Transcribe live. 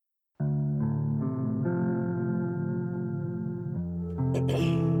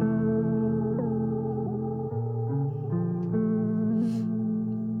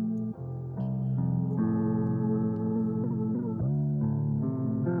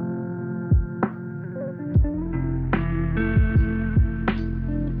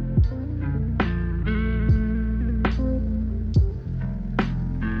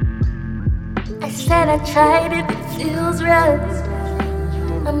I tried if it feels right.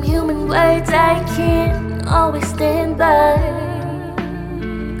 I'm human words I can't always stand by,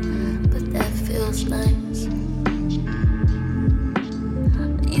 but that feels nice.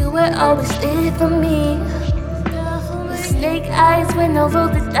 You were always there for me, with snake eyes. When I roll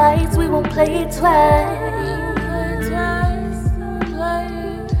the dice, we won't play it twice.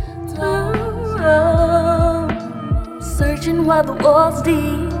 Searching while the walls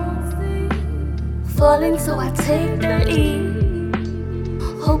deep, falling so I take the lead,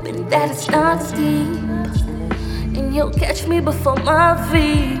 hoping that it's not steep, and you'll catch me before my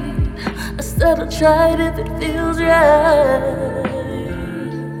feet. I said I'll try it if it feels right.